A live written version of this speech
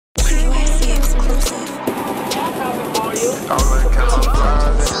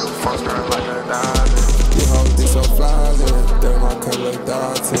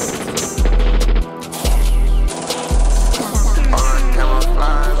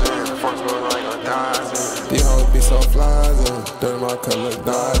Dirty my color,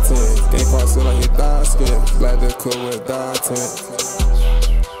 die 10. Game parts feel like he die skin. Black the cool with die 10.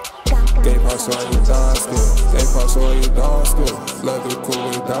 Game parts feel like he die skin. Game parts feel like he dog skin. Black the cool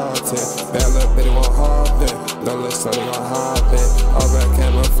with die 10. Bad little bitty won't hop in. No little sonny gon' hop in. All that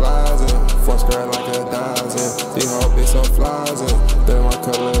camouflage in. Force girl like a dozen. These whole bitch so flies in. Dirty my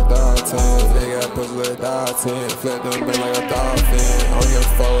color, die 10. They got pussy with die 10. Flip them big like a dolphin. On your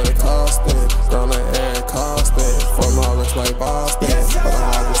phone with a costin'. Ground like Eric Costin. For my wrist like Boston. But I'm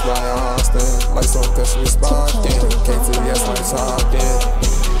high just like Austin. Like some cushion sparking. KTS like talking.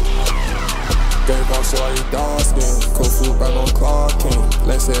 Game box so like dog skin. Cool food back on clocking.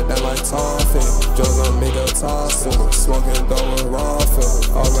 Let's say that like toffee. Jones on nigga tossing. Smoking dough with raw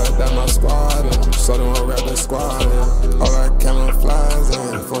film. All that my squadin'. So they won't rap the squadin'. All that camouflage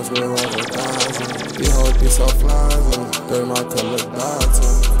in. Folks with over thousand. These hoes be so flying. Dirty my color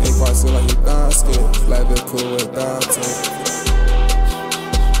dotting. Game box so like you dog skin. Black the cool with dotting.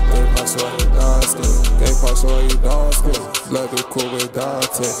 Game parts so like you dog skin. Game parts so like you dog skin. Blood the cool with dog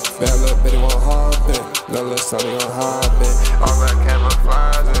 10. Bad little bitty won't hop in. No little sonny gon' hop in. All that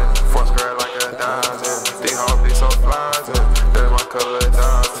camouflage in. Force girl like a dozen. These hoes be so flies in. Dirty my color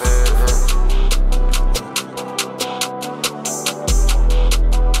dog 10.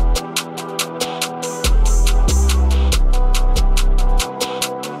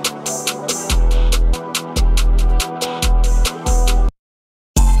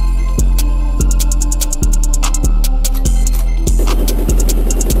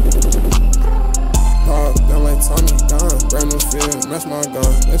 That's my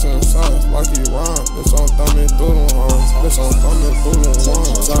gun, bitch on shots, like you rhyme. Bitch on thumbing through them horns. Bitch on thumbing through them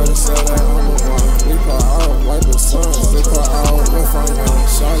ones. Shawty said that I'm the one. We put out like the sun. We put out with our young.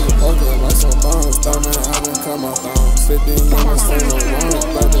 Shawty poking like some bombs. Thumbing out and come out down. 50 minutes in the run.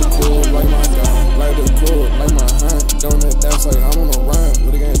 Like the cool like my gun. Like the cool like my hand. Don't it dance like I'm on the run.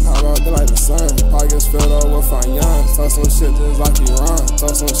 With the game pop out there like the sun. Pockets filled up with our young. Talk some shit just like Iran.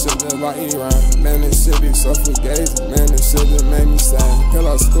 Talk some shit just like Iran. Man, this shit be so fugazi. Man, this shit just made me sad. Pill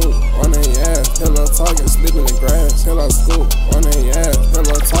out Skuupp on they ass. Pill out target, sleeping in grass. Pill out Skuupp on they ass. Pill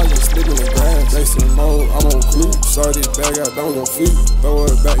out target, sleeping in grass. Racing mode, I'm on Greep. Shorty bag out, don't go feet. Throw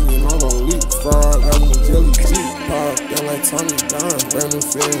it back, you know, don't leap. Fraud, I'm a jelly Jeep. Pop, down like Tommy Gun. Random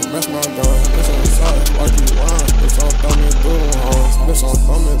fit, match my gun. Bitch on shot, like you rhyme. Bitch on thumbing through them horns. Bitch on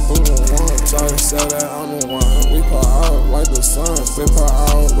thumbing through them ones. Shorty said that I'm the one. We put out like the sun. We put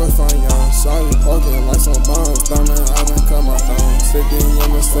out with our young. Shorty poking like some bombs. Thumbing out and come out down. 50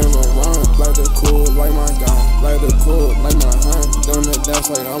 minutes in the run. Like the cool like my gun. Like the cool like my hand. Doing the dance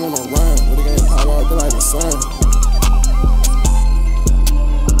like I'm on a run. With the game pop out there like the sun.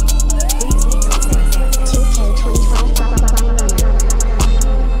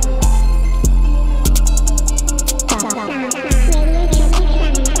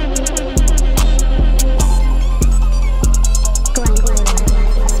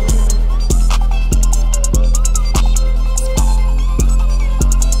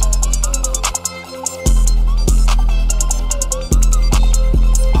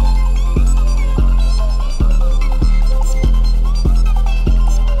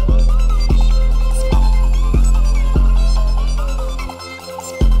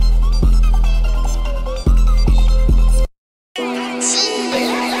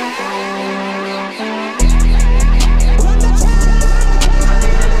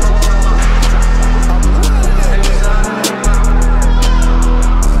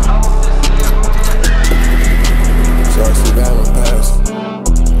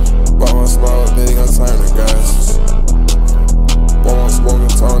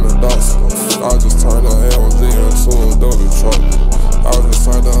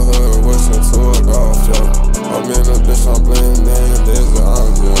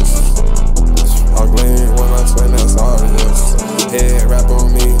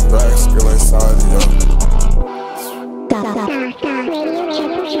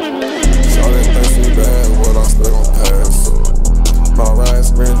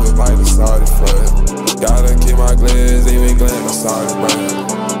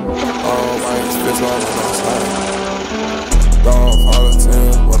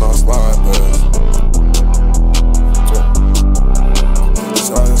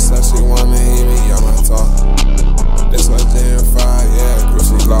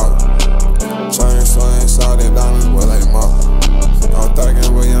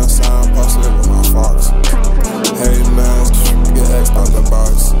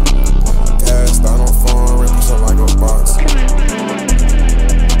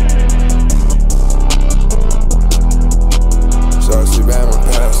 She bad on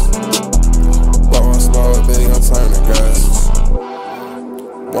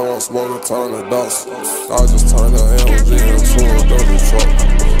turn to dust. I just turned the LG into a dirty truck.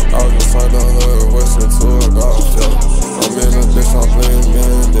 I just turned the hood west into a golf truck. I'm in the bitch, I'm playing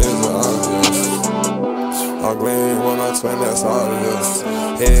man, there's an obvious. I'm gleam when I spend that obvious.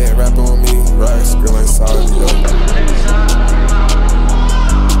 Head rapping with me, right, screaming sorry,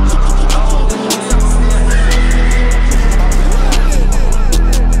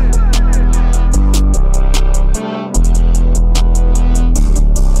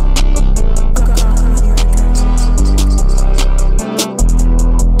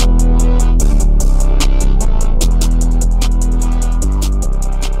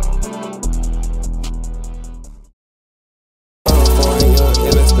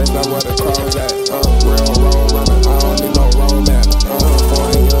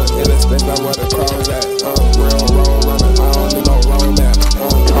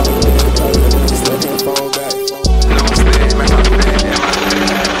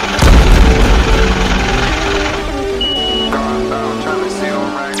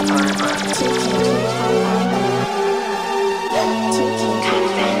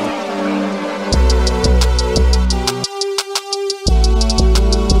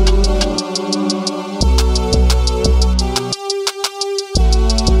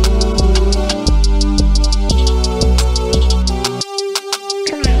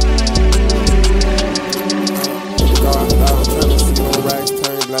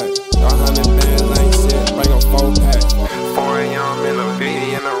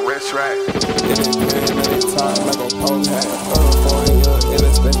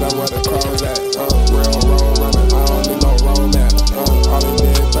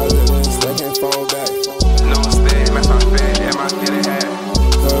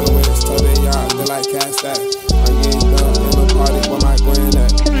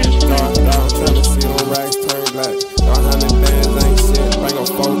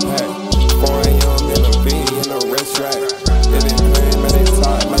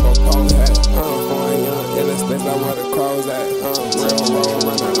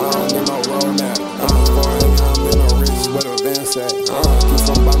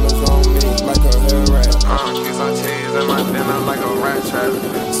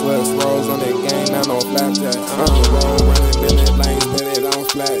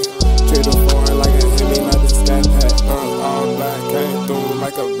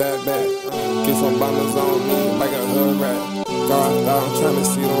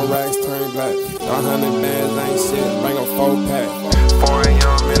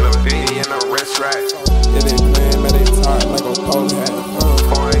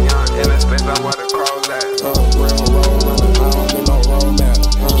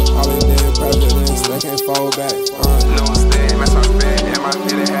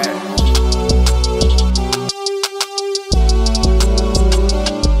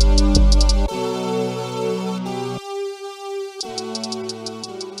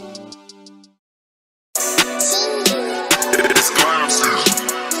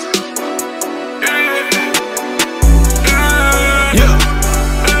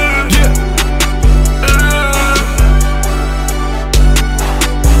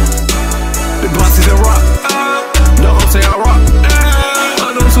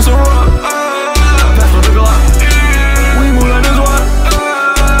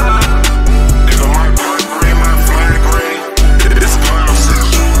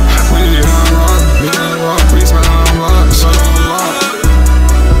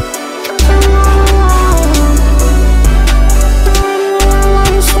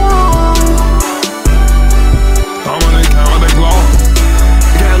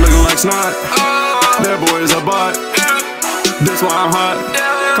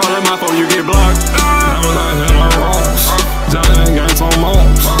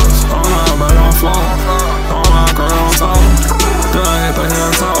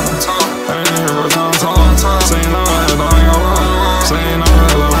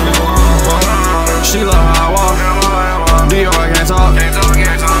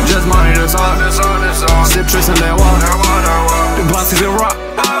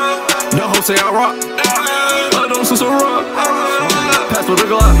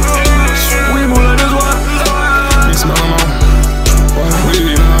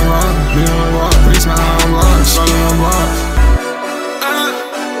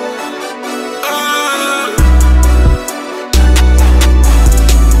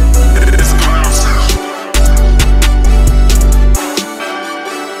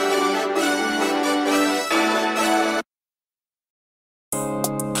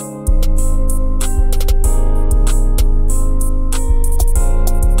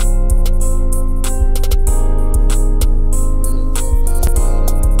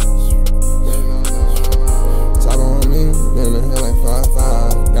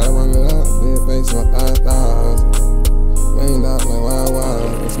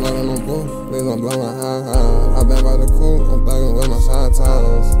 gon' blow my high. I been by the coupe, I'm thuggin' with my Shyt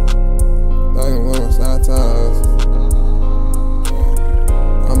ties. Thuggin' with my Shyt ties.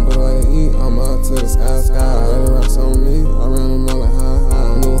 I'm blue like an E, I'm up to the sky. Ready rocks on me, I ran them all like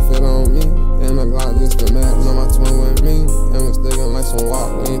HaHaHeHe. New fit on me, and the Glock just to match. Know my twin with me, and we stickin' like some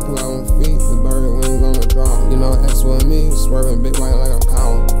walk. We ain't pull out on feet, the bird wings on the drop. You know X with me, swerving big white like a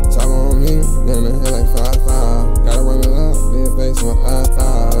cow. Chop on me, then the head like Fah Fah. Gotta run it up, big face on my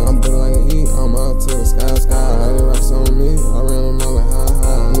thigh. I'm blue like an E, I'm up to the sky. Ready rocks on me, I ran them all like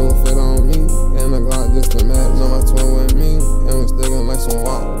HaHaHeHe. New fit on me, and the Glock just to match. Know my twin with me, and we stickin' like some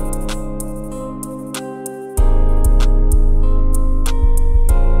walk.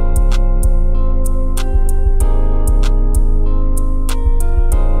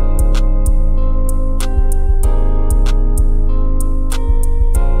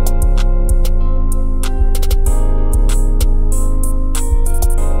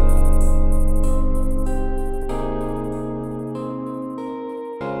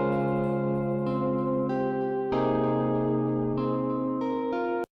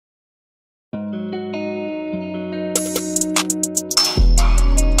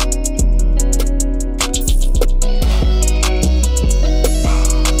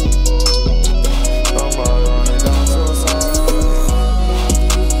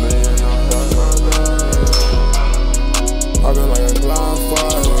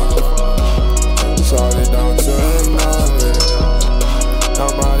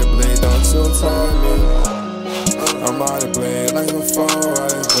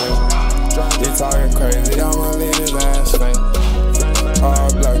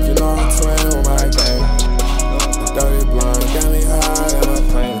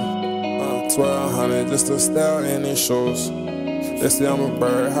 They say I'm a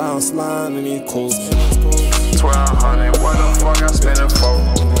bird, how I'm sliding in these cool. 1200, what the fuck I spend it for?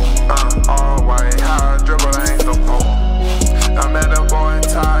 All white, how I dribble, I ain't the pole. I met a boy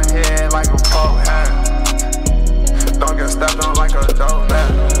tied head like a pole hat. Don't get stepped on like a dope man.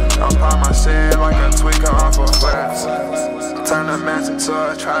 I pop my shit like a tweaker off a flash. Turn the match into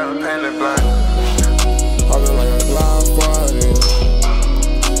a try to paint it black. Poppin' like a Glime party.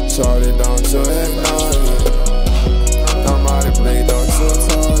 Shorty, don't you ignore me. I'm out of play, don't you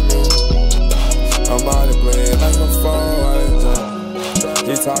tell me. I'm out of play like a phone.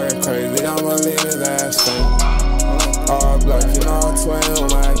 He talking crazy, I'ma leave his ass thing. All black, you know I'm twin on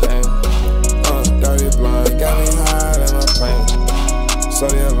my game. Dirty blonde, got me high in a plane.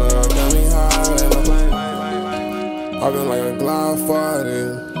 Shorty a love, got me high in a plane. I've been like a Glime party.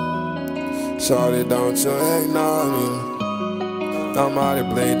 Shorty, don't you ignore me. I'm out of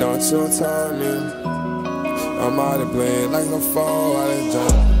play, don't you tell me. I'm out of blade like a foe out of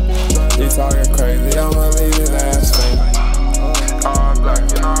jump. He talking crazy, I'ma leave his ass thing. All black,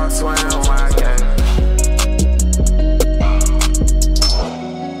 you know I'm twin on my game.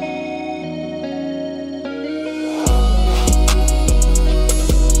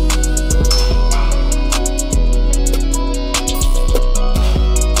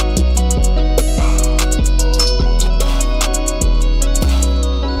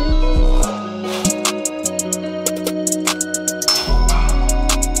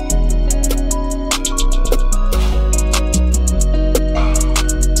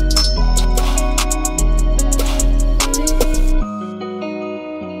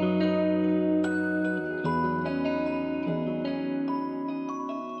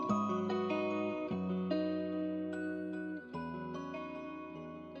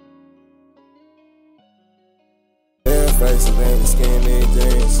 Faces in the skinny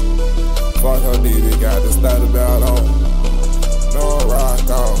jeans. Fuck her DB, got the starter belt on. No rock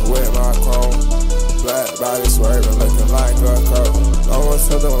off with my chrome. Black body swerving, looking like a crow.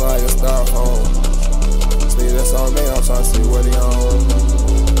 Almost to them like a styrofoam. See this on me, I'm trying to see what he on.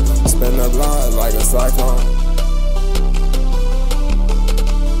 Spin the block like a cyclone.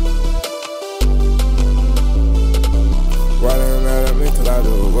 Why they mad at me? Cause I do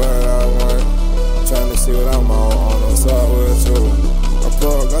what I want. Tryna see what I'm on the side with you. I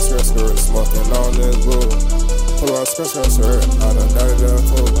pull up, got skirt, smoking on this blue. Pull up, skirt, I done dirty the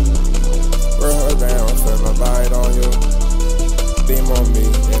cool. Wear her down, feel my bite on you. Beam on me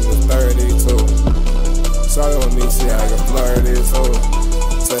in the 32. Shawty with me, see I can flirty too.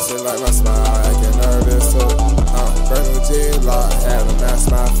 Say shit like my smile, I get nervous too. Brand new G-Lock, had to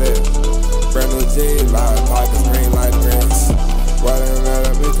match my fit. Brand new G-Lock, pockets green like grits. Why they mad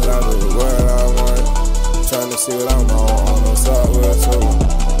at me? Cause I do what I want. Tryna see what I'm on the side with you.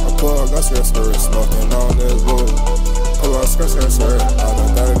 I pull up, got skirt, smoking on this blue. Pull up, skirt, I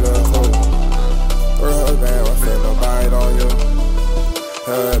done dirty the cool. Wear her down, I feel no bite on you.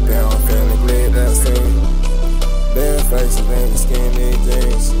 Her down, feeling leave that scene. Dead faces in the skinny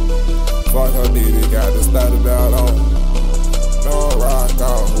jeans. Fuck her DD, got the study belt on. No rock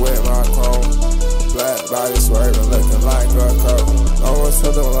off with my chrome. Black body swerving, looking like a coat. Almost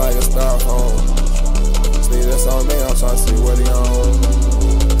took them like a styrofoam. See this on me, I'm trying to see what he on.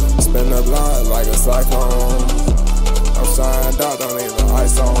 Spin the block like a cyclone. I'm trying dog, don't need the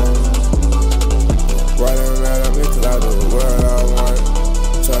ice on. Running mad at me cause I do what I want.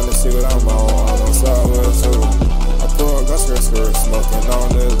 Trying to see what I'm on the side too. I pull up skirt, smoking on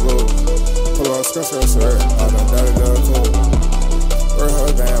this blue. Pull up skirt, I done dirty little too. Burn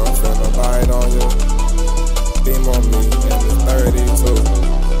her down, I'm finna bite on you. Beam on me in the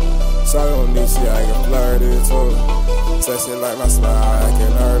 32. Shot on me, see I get flirty too. Say shit like my smile, I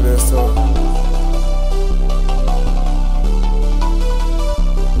get nervous too.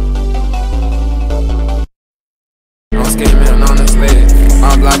 I'm scheming on this leg.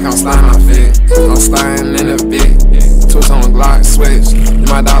 I'm black, I'm sliding my feet. I'm sliding in the bit. Two-tone Glock switch. You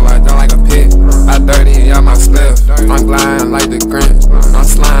my dog like a pit. I dirty out my spliff. I'm gliding like the Grinch. I'm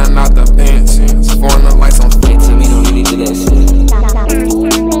sliding out the bench. Pouring up like some fit. Tell me don't really do that shit.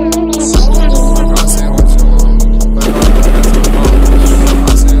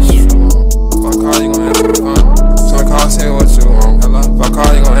 Fuck all, you gon' answer the phone. Some call, say what you want. Fuck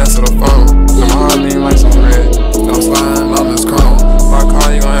all, you gon' answer the phone. My heart lean like some red. I'm sliding on this chrome. Fuck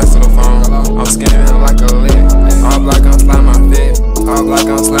all, you gon' answer the phone. I'm scheming like a lick. All black, I'm sliding my fit. All black,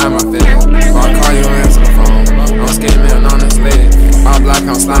 I'm sliding my fit. Fuck all, you gon' answer the phone. I'm scheming on this leg. All black,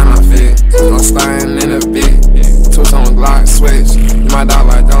 I'm sliding my fit. I'm sliding in the bit. Two-tone Glock switch. You my dog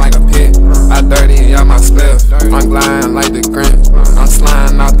like a pit. I dirty out my spliff. I'm gliding like the Grinch. I'm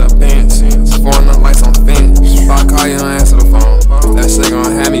sliding out the bench. Pouring up like some finch. Fuck all, you gon' answer the phone. That shit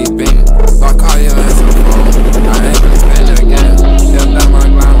gon' have me bent. Fuck all, you gon' answer the phone. I ain't gonna spend it again. If that my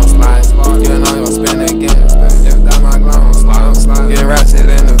glime will slide, you know you gon' spend it again. If that my glime will slide, get ratchet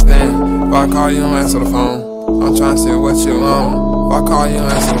in the thing. Fuck all, you gon' answer the phone. I'm tryna see what you want. Fuck all, you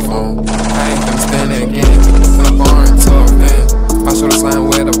gon' answer the phone. I ain't gonna spend it again. From the barn to a bin. I should've slammed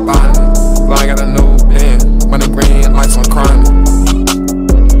with a body. Like got a new bin. Money green like some crime.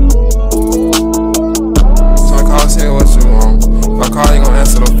 Some call, say what you want. Fuck all, you gon'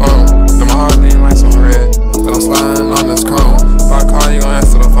 answer the phone. Then my heart lean like some red. But I'm sliding on this chrome. Fuck all, you gon'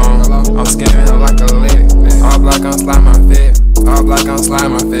 answer the phone. I'm scheming like a lick. All black, I'm sliding my fit. All black, I'm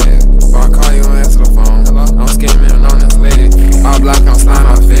sliding my fit. Fuck all, you gon' answer the phone. I'm scheming on this leg. All black, I'm sliding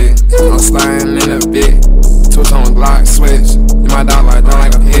my fit. I'm sliding in a bit. Two-tone Glock switch. You my dog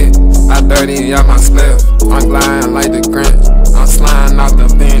like a pit. I dirty out my spliff. I'm gliding like the Grinch. I'm sliding out the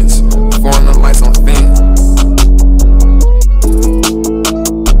bench. Pouring up like some finch.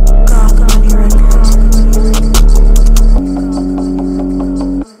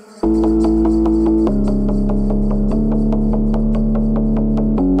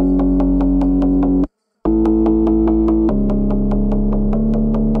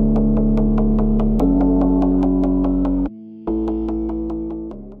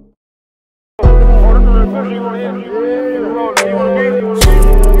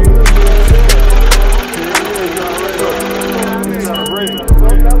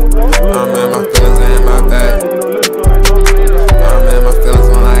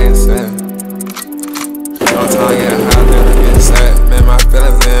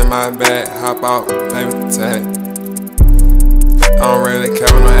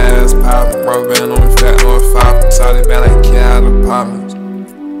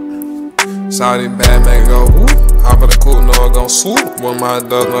 Saudi bad make go whoop. Hop of the coupe, know it gon' swoop. When my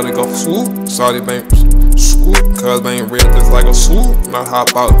dog know they go swoop. Saudi bank scoop. Cuz bank real just like a swoop. Now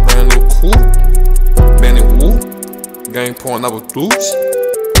hop out brand new coupe. Benny whoop. Gang pouring up with deuce.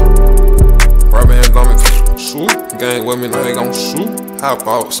 Rubber hands on me shoot. Gang with me, now they gon' shoot. Hop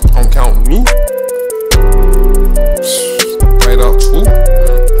out, on count loot. Straight up swoop.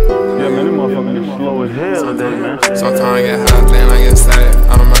 Yeah, man, them motherfuckers is slow as hell today, man. Sometimes I get hot, then I get sad.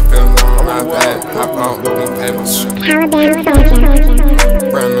 I don't my feelings on my bad. Hop out, new papers. Brand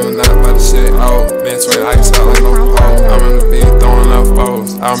new night by the shit out. Bench with ice out like no pole. I'm in the beat throwing up foes.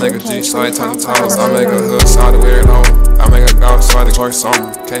 I'll make a G so they touch the toes. I'll make a hood shot to wear it home. I'll make a golf so they twerk something.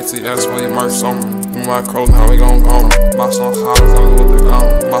 KTS where you merch something. Do my crows, how we gon' go? My song calls, I'm with the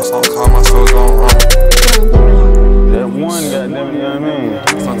gun. My song call, my soul's gon' run. That one, goddamn, you know what I mean?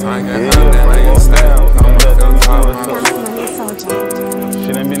 Sometimes I get hot, then I get sad. I'm feeling hot.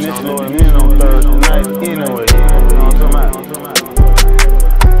 Shit ain't been this low to me on Thursday night anyway. You know what I'm talking about?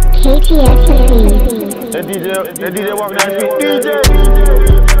 KTSB. That DJ walking down the street. DJ!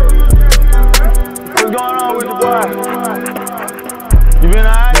 What's going on with the boy? You been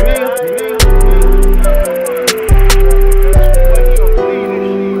alright, nigga?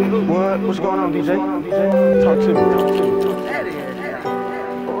 DJ? Talk to me.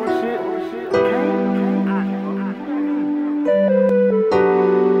 Oh shit.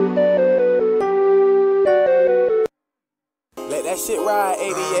 Let that shit ride,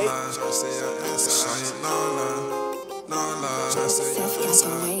 88.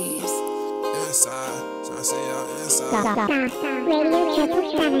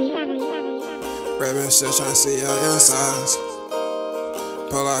 Rapping shit, tryna see your insides.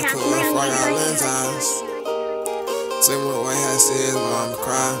 Pull out cool if I got lens eyes. Take me away, I see his mom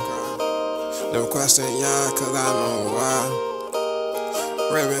cry. Never question y'all, cause I know why.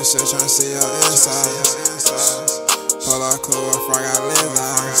 Rapping shit, tryna see your insides. Pull out cool if I got lens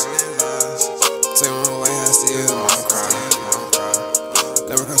eyes. Take me away, I see his mom cry.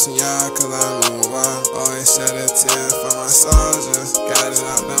 Never question y'all, cause I know why. Always shed a tear for my soldiers. Got it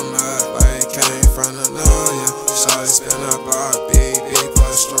out the mud like came from the Noya. Shawty spin up our BB,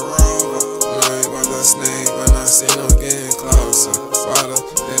 push the rover. Married with a snake when I seen him getting closer. Water,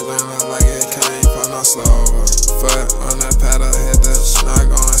 it don't look like it came from no slower. Foot on the pedal, hit the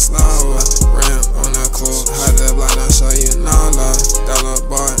not going slower. Rim on the coupe, had the blood, I'll show you no love. Dollar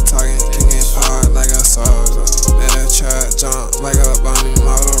boy talking, can get hard like a soldier. Let a track jump like a bunny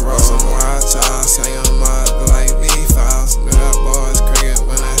Motorola. Some wild child, say I'm mud like V-Files. Knew that boy's cricket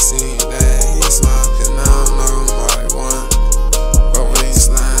when I seen that he smiled. Cause now I know I'm like one. But when he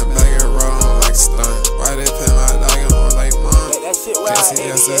slime back and rollin' like a stunt. Why they put my dog on like mine? Can't see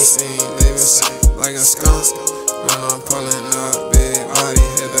us a scene, leave it like a skunk. When I'm pulling up, big body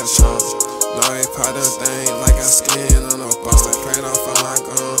hit the trunk. Know he pop them thing like a skin on a bone. They prayed off of my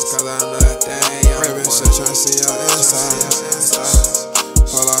guns, cause I know that day I'm rippin' shit, tryna see your insides.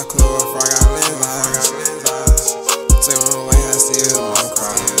 Pull out clue if I got lens eyes. Take one away, I see his mom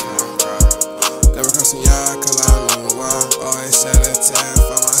cry. Never question y'all, cause I know why. Always shed a tear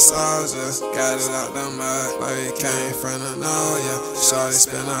for my soldiers. Got it out the mud like it came from the Noya. Shawty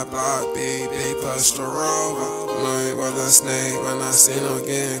spin up our BB, push the rover. Married with a snake when I seen him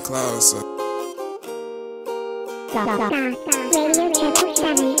getting closer.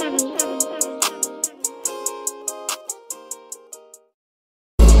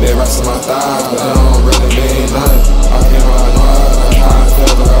 They resting my thighs, but they don't really mean nothing. I came out of mud, I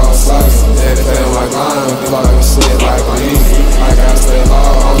feel like all sucks. Yeah, they feel like Glime, they like shit like Greep. I gotta stay low,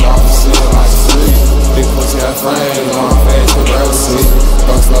 I'm off the shit like a street. Big pussy got frame, on my face, the girl see.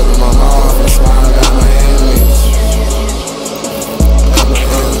 Bucks love in my mouth, and smile got my enemy.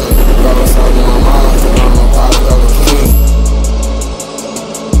 Bucks love in my mouth, and I'm a product of a king.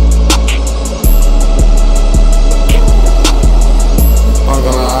 I'm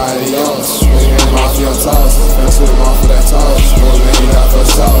gonna adios, we came off your toes. Fence with him off of that toes. More made up for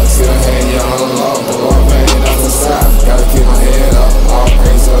show. See the head, yeah, on the low. The Lord made up for side. Gotta keep my head up. All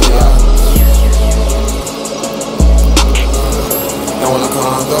praise to the God. Don't wanna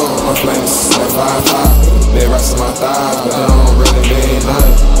calm down. I'm flaming like Fah Fah. They resting my thighs, but they don't really mean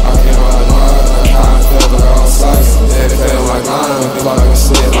nothing. I came out of mud, I feel like all sucks. Yeah, they feel like Glime, they like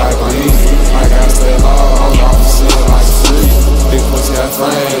shit like Greep. I gotta stay low, I'm off the shit like a street. Big pussy got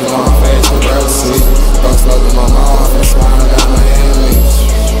frame, on my face, the girl see. Bucks love in my mouth, and smile got my enemy.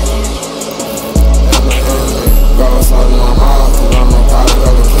 Bucks love in my mouth, cause I'm a product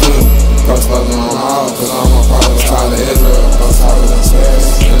of a king. Bucks love in my mouth, cause I'm a product of child of Israel. Bucks hotter than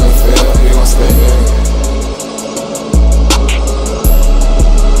chairs, in the field, we gon' stay here.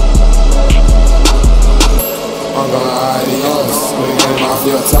 I'm gonna adios, we get off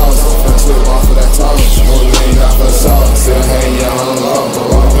your toes. Fence with off of that toes. More made up for show. See the head, yeah, on the low. The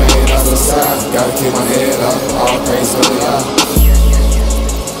Lord made up for side. Gotta keep my head up. All praise to the God.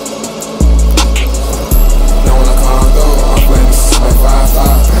 Don't wanna calm down. I'm flaming like Fah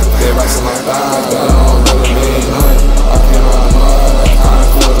Fah. They resting my thighs, but I don't really mean nothing. I came out of mud, I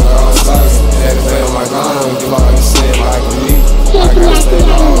feel like all sucks. Yeah, they feel like Glime, they like shit like Greep. I gotta stay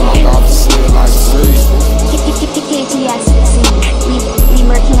low, I'm off the shit like a street. We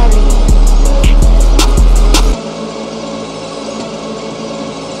murking everything.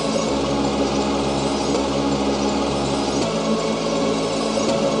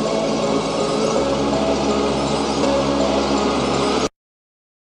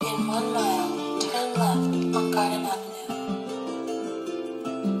 In 1 mile, turn left on Garden Avenue.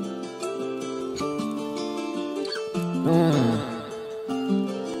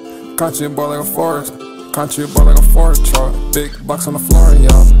 Country boy like a forest. Country boy like a forest truck. Big bucks on the floor,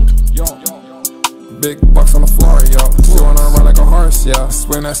 yo. Big bucks on the floor, yo. She wanna run like a horse, yeah.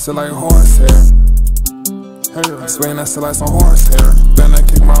 Swing that shit like horsehair. Swing that shit like some horsehair. Then I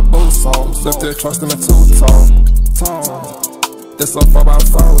kick my boots off. Lift it, trust in the two-toe. It's a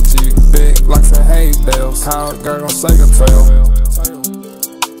 4x4 G, big blocks and hay bales. How a girl gon' shake a tail.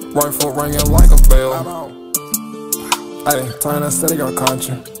 Right foot ringing like a bell. Ayy, turn that city gon'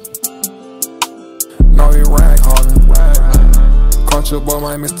 country. No, he rag hardin'. Country boy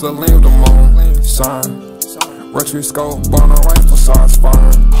might miss the lean with the moon. Shine. Retro scope, on the rifle shots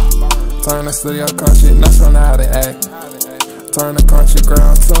firing. Turn the city up country, that's on how they act. Turn the country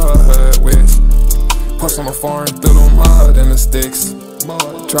ground to a hood witch. Push on the foreign through the mud and the sticks.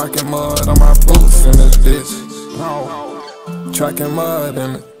 Tracking mud on my boots in this bitch. Tracking mud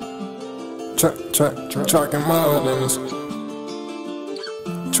in it. Tracking mud in this.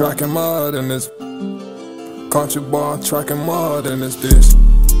 Tracking mud in this. Country boy, tracking mud in this bitch.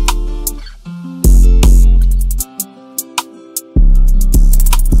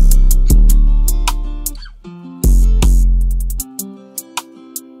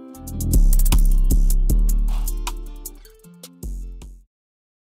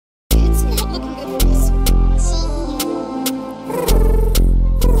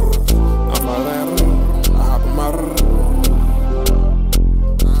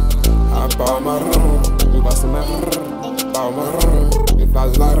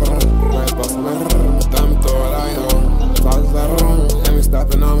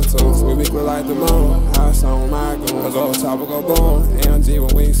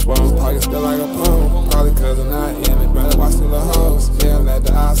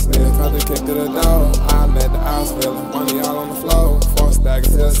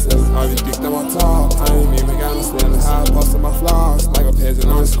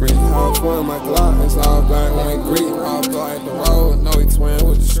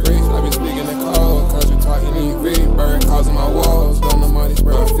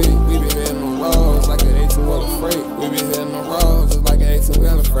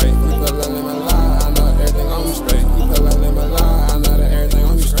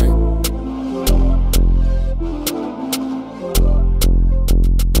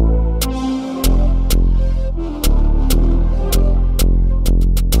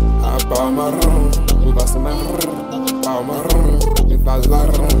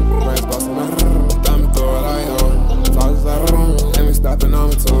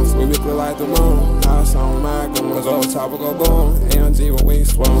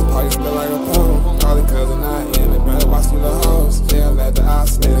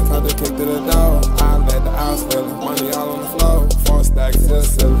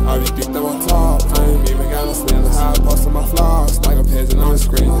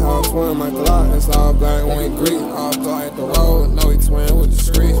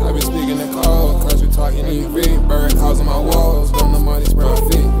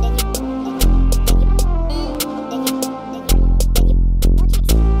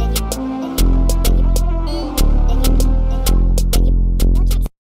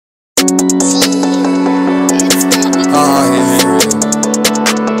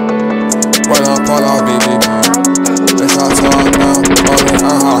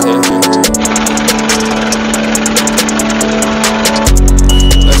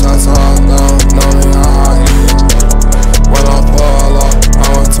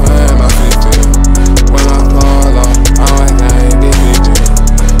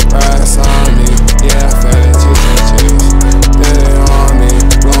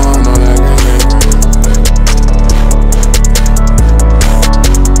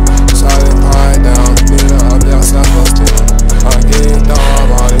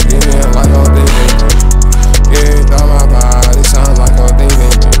 Give me a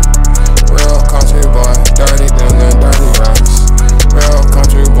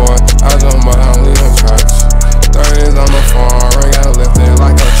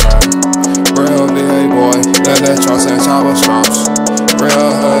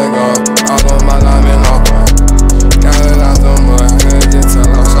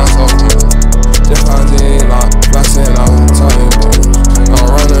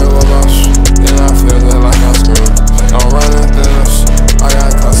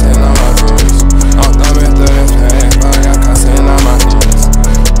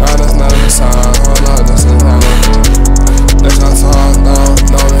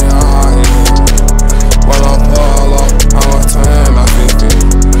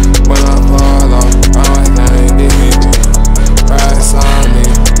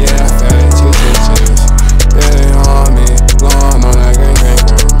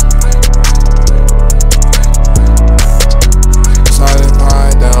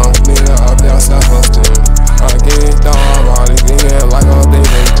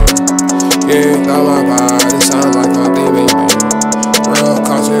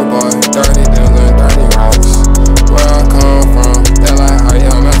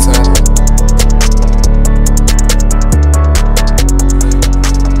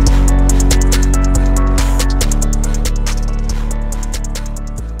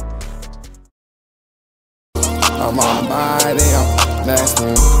I'm on the body, I'm nasty.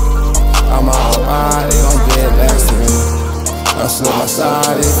 I'm on the body, I'm dead nasty. I shoot my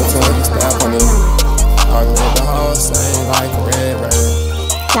shot, if I took a step on it. I get the whole same like a red ray.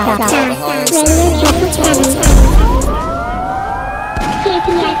 I get the whole same like a toe tag.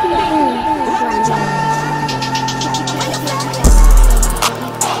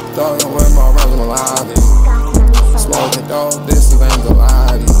 Thuggin with my runs on lobby. Smoking dope, this is ain't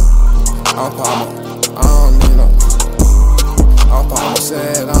Galati. I'm poppin', I don't need no. I'm poppin'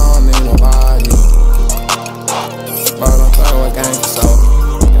 shit, I don't need nobody. But I'm playing with gang for show.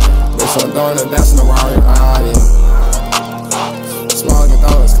 Bitch, I'm doing the dance in the Rari body. Smoking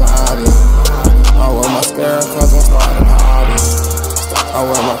dope, it's cloudy. I'm with my scare, cause I'm starting party. I'm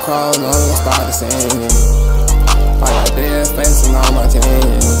with my crowd, no, I'm starting singing. I got dead faces on my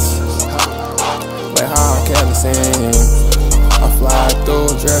jeans. Like how I kept the scene. I fly through,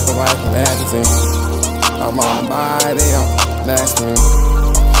 dripping like a magazine. I'm on the body, I'm nasty.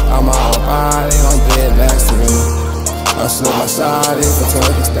 I'm on the body, I'm dead nasty. I shoot my shot, if I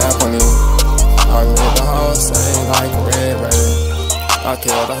took a step on it. I get the whole same like a red ray. I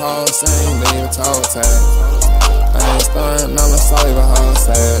kill the whole same, leave a toe tag. I ain't stuntin', I'm a solid with whole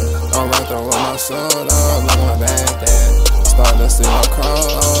sad. I'm right there with my shoulder, look my back at. Start to see my crow,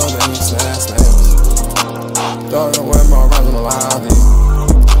 then you slash. Thuggin with my runs on the lobby.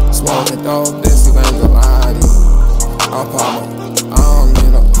 Smoking dope, this is ain't Galati. I'm poppin', I don't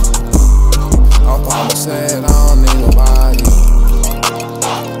need no. I'm poppin' shit, I don't need nobody.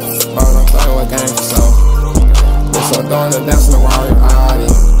 But I'm playing with gang for show. Bitch, I'm doing the dance in the Rari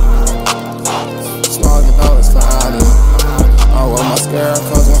body. Smoking dope, it's cloudy. I'm with my scare,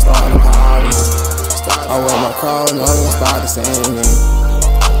 cause I'm starting a party. I'm with my crowd, no, I'm starting singing.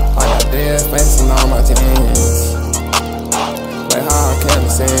 I got dead faces on my jeans. Like how I kept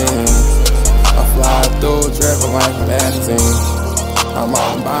the scene. I fly through, dripping like a magazine. I'm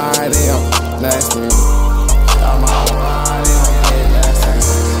on the body, I'm nasty. I'm on the body, I'm dead nasty.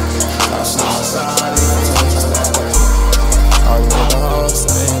 I shoot my shot, I take a step. I get the whole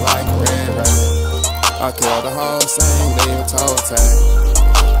same like a red ray. I kill the whole same, leave a toe tag.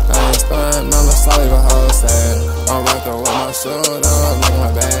 I ain't stuntin', I'm a solid with whole sad. I'm right there with my shoulder, look my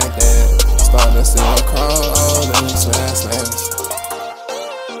back at. Start to see my crow, then you slash.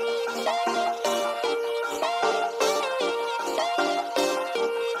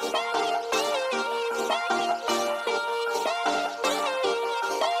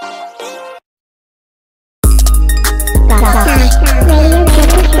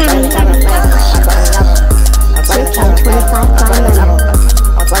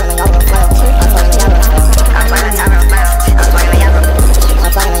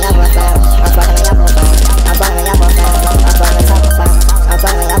 I'm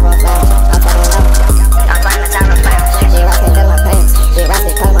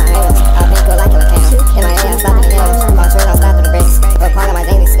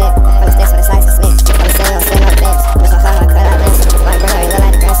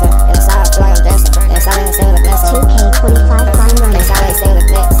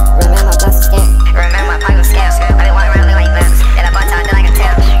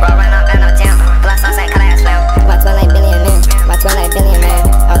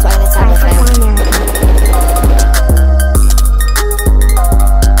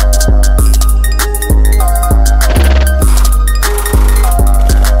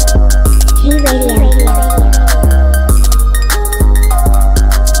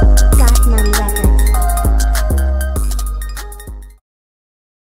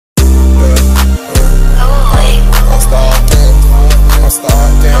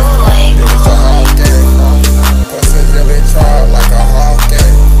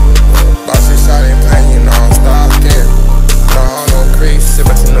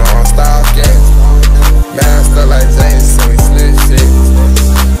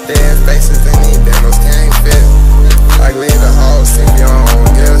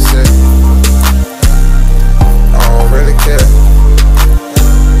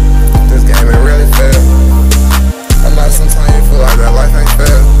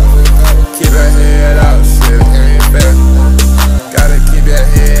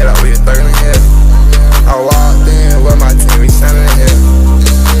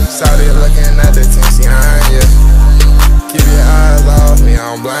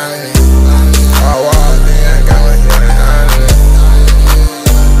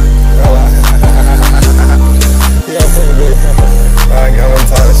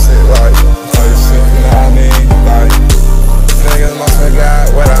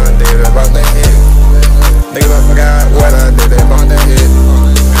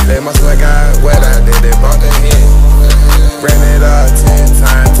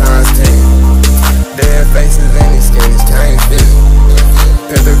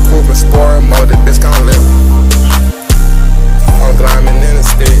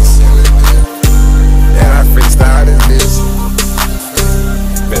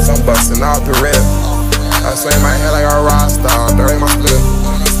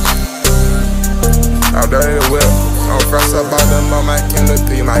back in the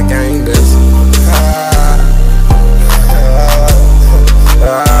P, my gang this.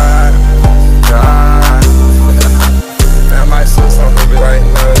 Man, I might say something be like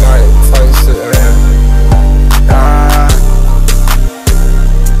another night, type shit, man.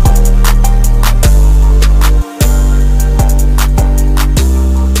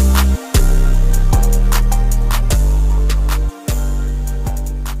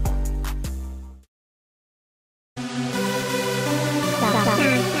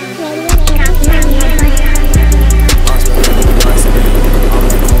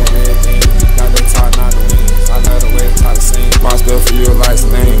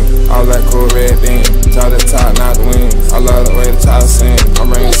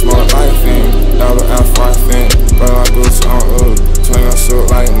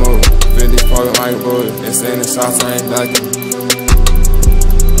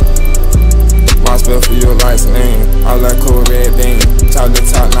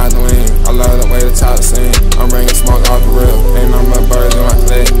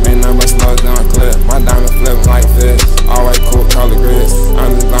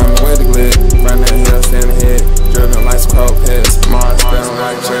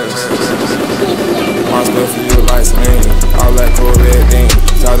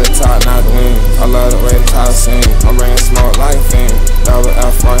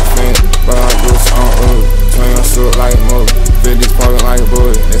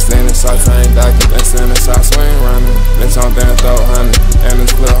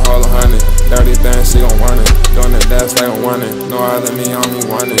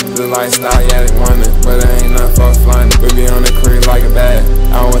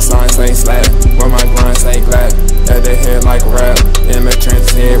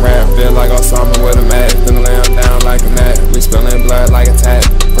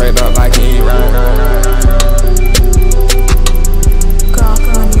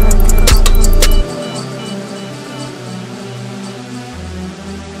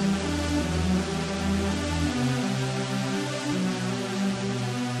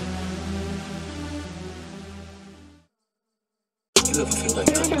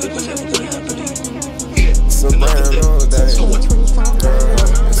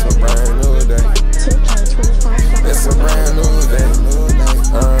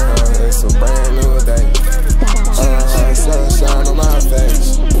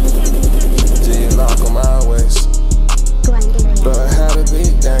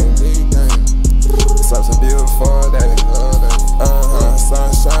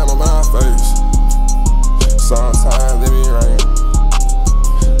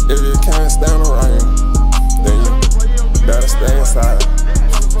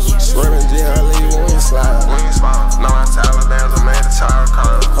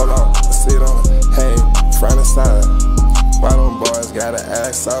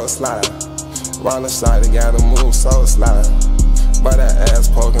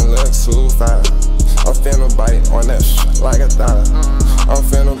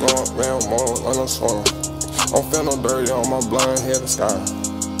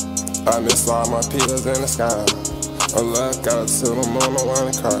 I miss all my peers in the sky. I look out to the moon, I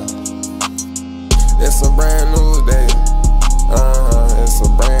wanna cry. It's a brand new day. It's a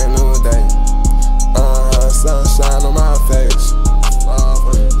brand new day. Sunshine on my face.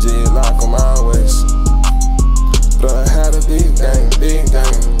 G-lock on my waist. But I had a big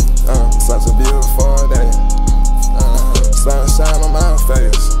game. Such a beautiful day. Sunshine on my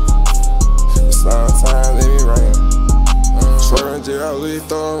face. Sometimes it be rain. Swearing G-L-E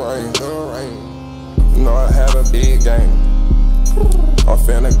through rain. You know I had a big game. I'm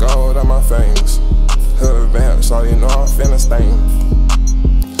finna gold on my fangs. Hood vamp, so you know I'm finna stain.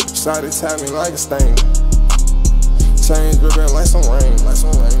 Shyt tap me like a stain. Chain dripping like some rain.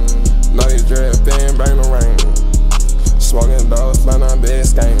 Know you dripping, bring the rain. Smoking those, but I'm big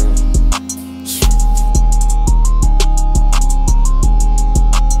stain.